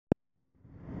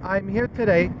I'm here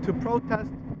today to protest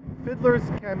Fiddler's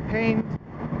campaigned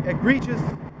egregious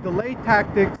delay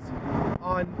tactics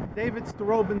on David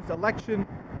Starobin's election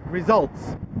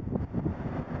results.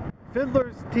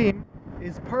 Fiddler's team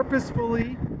is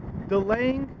purposefully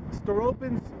delaying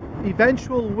Starobin's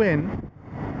eventual win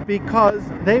because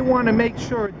they want to make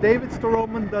sure David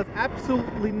Starobin does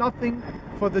absolutely nothing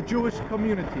for the Jewish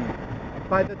community.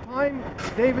 By the time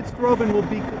David Starobin will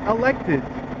be elected,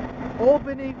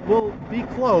 Albany will be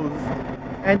closed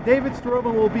and David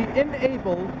Starobin will be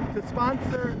unable to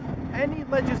sponsor any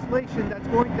legislation that's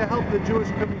going to help the Jewish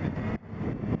community.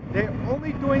 They're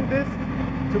only doing this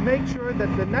to make sure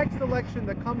that the next election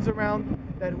that comes around,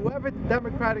 that whoever the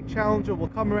Democratic challenger will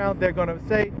come around, they're going to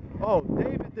say, oh,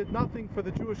 David did nothing for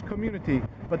the Jewish community.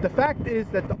 But the fact is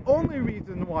that the only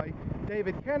reason why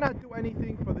David cannot do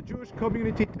anything for the Jewish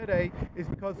community today is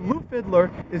because Lou Fiddler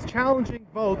is challenging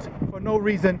votes for no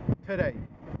reason today.